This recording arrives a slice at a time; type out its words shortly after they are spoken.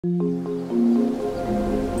It's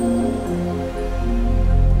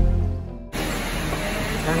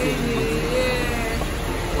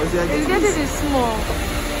getting small.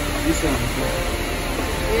 This one.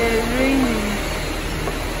 Yeah, it's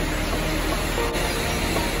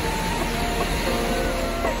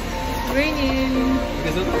raining.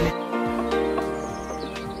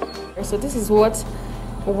 So this is what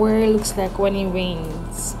Owerri looks like when it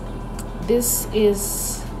rains. This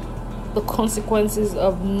is the consequences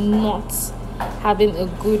of not having a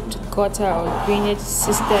good gutter or drainage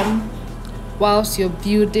system whilst you're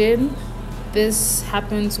building. This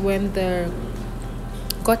happens when the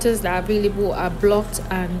gutters that are available are blocked,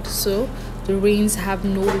 and so the rains have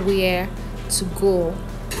nowhere to go.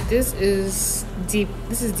 This is deep.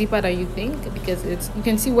 This is deeper than you think, because you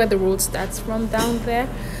can see where the road starts from down there,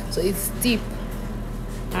 so it's deep.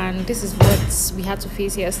 And this is what we had to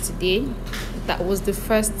face yesterday. That was the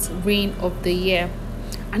first rain of the year,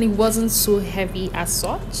 and it wasn't so heavy as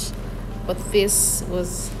such, but this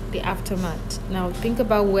was the aftermath. Now think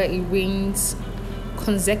about where it rains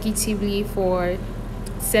consecutively for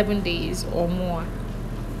 7 days or more.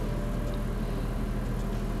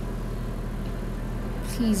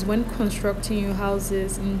 Please, when constructing your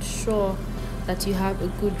houses, ensure that you have a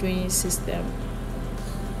good drainage system.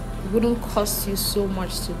 It wouldn't cost you so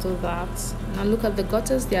much to do that. Now look at the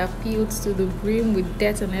gutters. They are filled to the brim with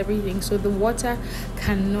dirt and everything, so the water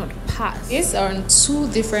cannot pass. These are on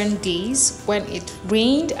 2 different days, when it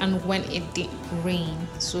rained and when it didn't rain.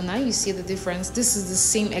 So now you see the difference. This is the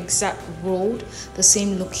same exact road, the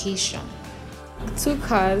same location. 2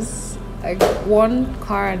 cars, like 1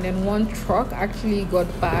 car and then 1 truck, actually got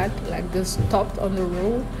bad. Like they stopped on the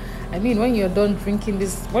road. I mean, when you're done drinking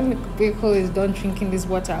this, when the vehicle is done drinking this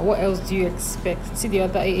water, what else do you expect? See, the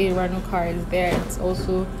other AA Rhino car is there. It's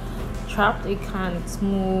also trapped. It can't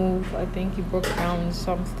move. I think it broke down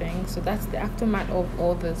something. So that's the aftermath of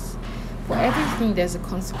all this. For everything, there's a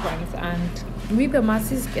consequence, and we the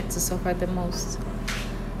masses get to suffer the most.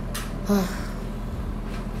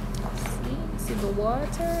 See the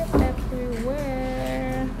water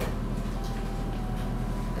everywhere.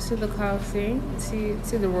 See the car thing. See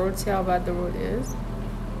the road. See how bad the road is.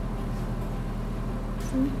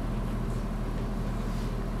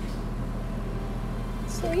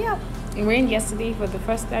 So yeah, it rained yesterday for the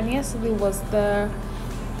first time. Yesterday was the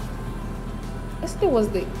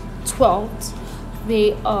 12th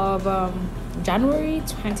day of January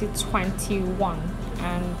 2021,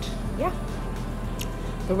 and yeah,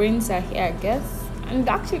 the rains are here, I guess. And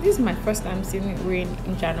actually, this is my first time seeing it rain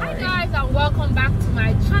in January. Hi guys, and welcome back to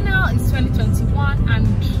my channel. It's 2021,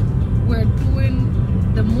 and we're doing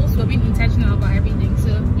the most. We're being intentional about everything.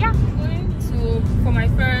 So yeah, going for my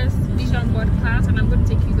first vision board class, and I'm going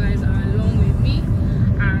to take you guys along with me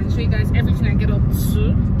and show you guys everything I get up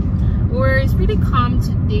to. It's pretty calm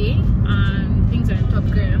today, and things are in top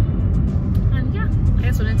gear. And yeah, I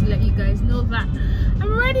just wanted to let you guys know that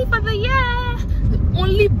I'm ready for the year. The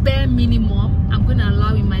only bare minimum I'm going to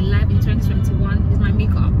allow in my life in 2021 is my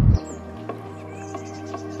makeup.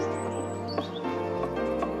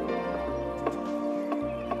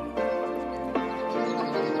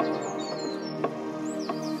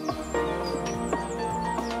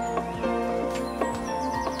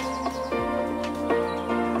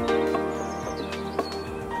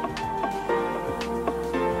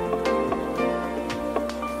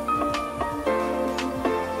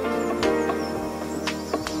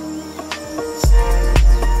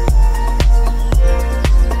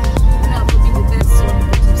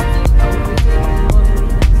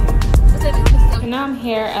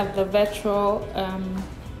 Here at the virtual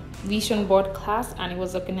vision board class, and it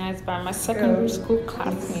was organized by my secondary school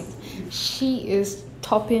classmate. She is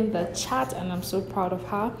topping the chat, and I'm so proud of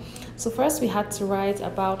her. So first we had to write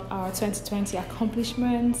about our 2020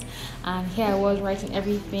 accomplishments, and here I was writing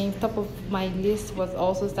everything. Top of my list was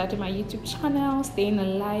also starting my YouTube channel, staying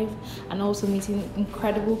alive, and also meeting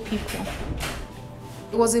incredible people.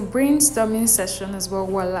 It was a brainstorming session as well.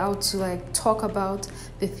 We're allowed to talk about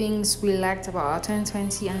the things we liked about our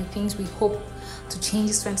 2020 and the things we hope to change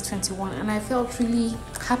this 2021. And I felt really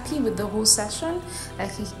happy with the whole session.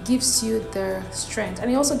 Like, it gives you the strength,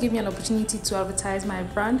 and it also gave me an opportunity to advertise my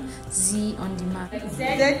brand, Z On Demand.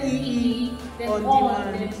 Z-E-E On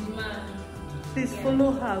Demand. Please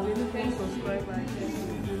follow her. We're looking for subscribers.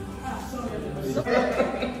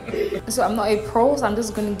 So I'm not a pro, so I'm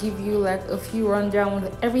just going to give you a few rundown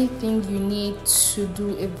with everything you need to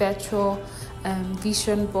do a virtual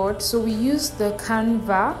vision board. So we use the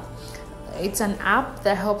Canva. it's an app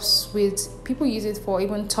that helps with, people use it for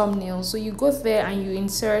even thumbnails. So you go there and you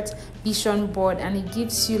insert vision board, and it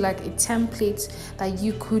gives you like a template that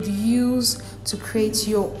you could use to create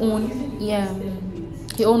your own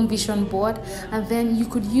vision board. And then you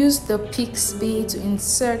could use the Pixabay to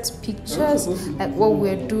insert pictures like what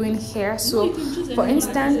we're doing here. So for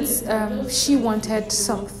instance, she wanted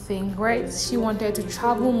something, right? She wanted to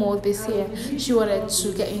travel more this year, she wanted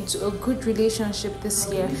to get into a good relationship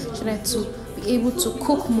this year, she wanted to be able to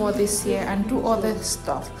cook more this year and do other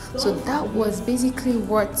stuff. So that was basically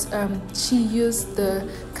what she used the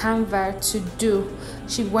Canva to do.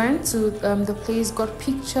 She went to the place, got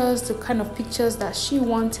pictures, the kind of pictures that she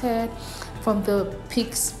wanted from the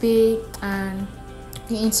Pixabay, and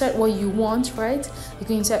you insert what you want, right? You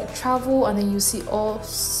can insert travel, and then you see all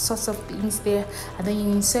sorts of things there, and then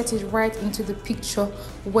you insert it right into the picture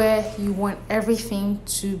where you want everything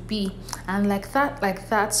to be. And like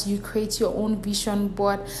that you create your own vision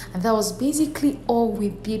board. And that was basically all we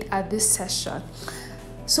did at this session.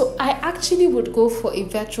 So I actually would go for a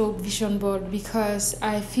virtual vision board because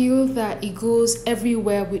I feel that it goes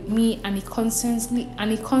everywhere with me, and it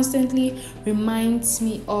constantly reminds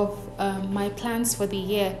me of my plans for the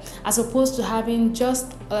year, as opposed to having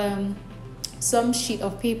just some sheet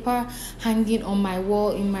of paper hanging on my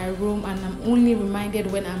wall in my room and I'm only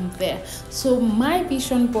reminded when I'm there. So my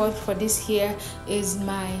vision board for this year is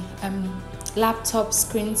my laptop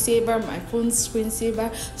screensaver, my phone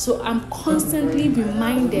screensaver. So I'm constantly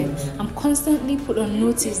reminded, I'm constantly put on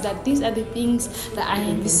notice that these are the things that I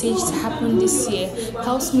envisage to happen this year.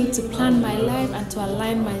 Helps me to plan my life and to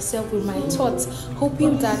align myself with my thoughts,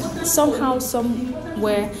 hoping that somehow,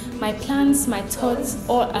 somewhere, my plans, my thoughts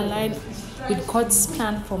all align with God's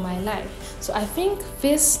plan for my life. So I think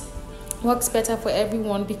this works better for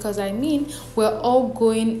everyone, because I mean, we're all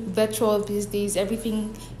going virtual these days.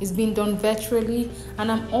 Everything is being done virtually,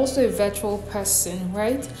 and I'm also a virtual person,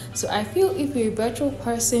 right? So I feel if you're a virtual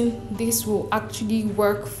person, this will actually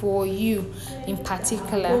work for you in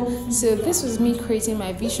particular. So this was me creating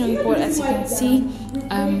my vision board. As you can see,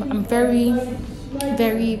 I'm very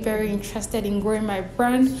interested in growing my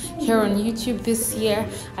brand here on YouTube this year.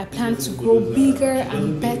 I plan to grow bigger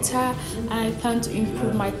and better, and I plan to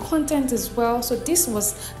improve my content as well. So this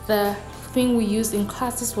was the thing we used in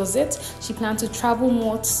classes, was it? She planned to travel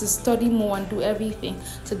more, to study more, and do everything.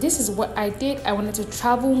 So this is what I did. I wanted to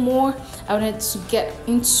travel more. I wanted to get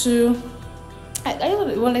into I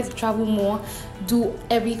wanted to travel more, do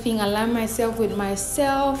everything, align myself with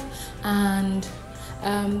myself, and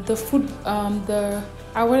the food,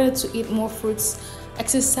 I wanted to eat more fruits,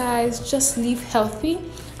 exercise, just live healthy.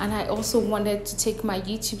 And I also wanted to take my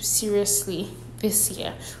YouTube seriously this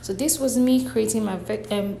year. So this was me creating my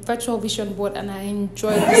virtual vision board, and I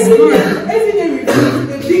enjoyed this. Every day we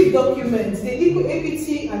do a big document, the equal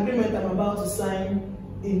equity agreement I'm about to sign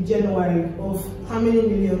in January of how many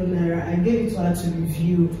million naira. I gave it to her to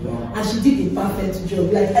review, and she did a perfect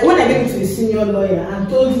job. Like when I gave it to a senior lawyer and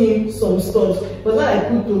told him some stuff, but what I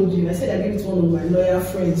could told you, I said I gave it to one of my lawyer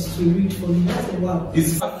friends to read for me. I said, wow.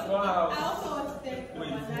 It's wow. I also want to take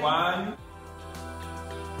one.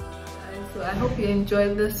 So I hope you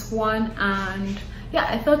enjoyed this one, and yeah,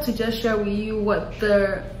 I thought to just share with you what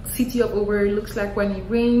the city of Owerri looks like when it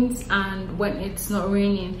rains and when it's not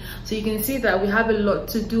raining. So you can see that we have a lot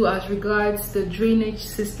to do as regards the drainage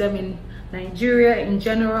system in Nigeria in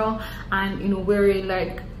general, and in Owerri,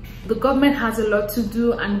 like, the government has a lot to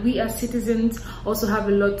do, and we as citizens also have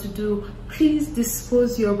a lot to do. Please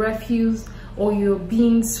dispose your refuse or your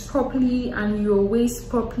bins properly and your waste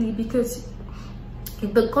properly, because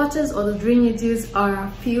if the gutters or the drainages are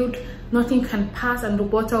filled, nothing can pass and the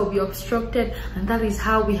water will be obstructed, and that is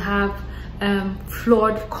how we have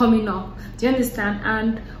flood coming up. Do you understand?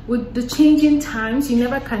 And with the changing times, you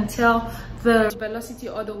never can tell the velocity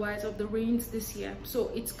otherwise of the rains this year. So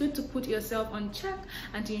it's good to put yourself on check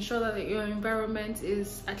and to ensure that your environment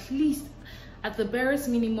is, at least at the barest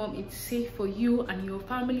minimum, it's safe for you and your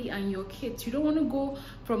family and your kids. You don't want to go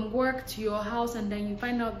from work to your house and then you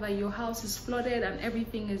find out that your house is flooded and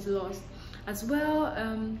everything is lost. As well,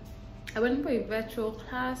 I went for a virtual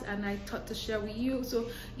class and I thought to share with you. So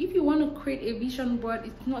if you want to create a vision board,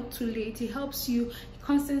 it's not too late. It helps you, it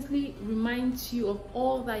constantly reminds you of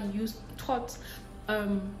all that you thought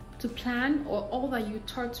to plan, or all that you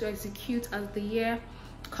thought to execute as the year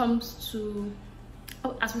comes to,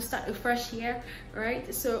 as we start a fresh year,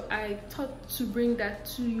 right? So I thought to bring that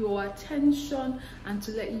to your attention and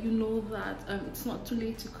to let you know that it's not too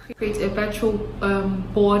late to create a virtual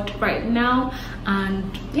board right now.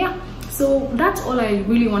 And yeah, so that's all I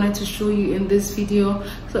really wanted to show you in this video.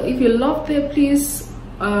 So if you loved it, please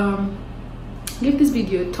give this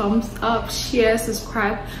video a thumbs up, share,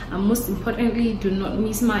 subscribe, and most importantly, do not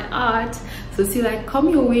miss my art. So till I come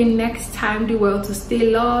your way next time, do well to stay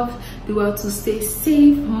loved, do well to stay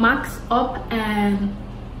safe, max up, and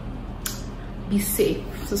be safe.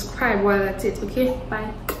 Subscribe while at it. Okay,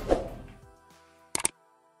 bye.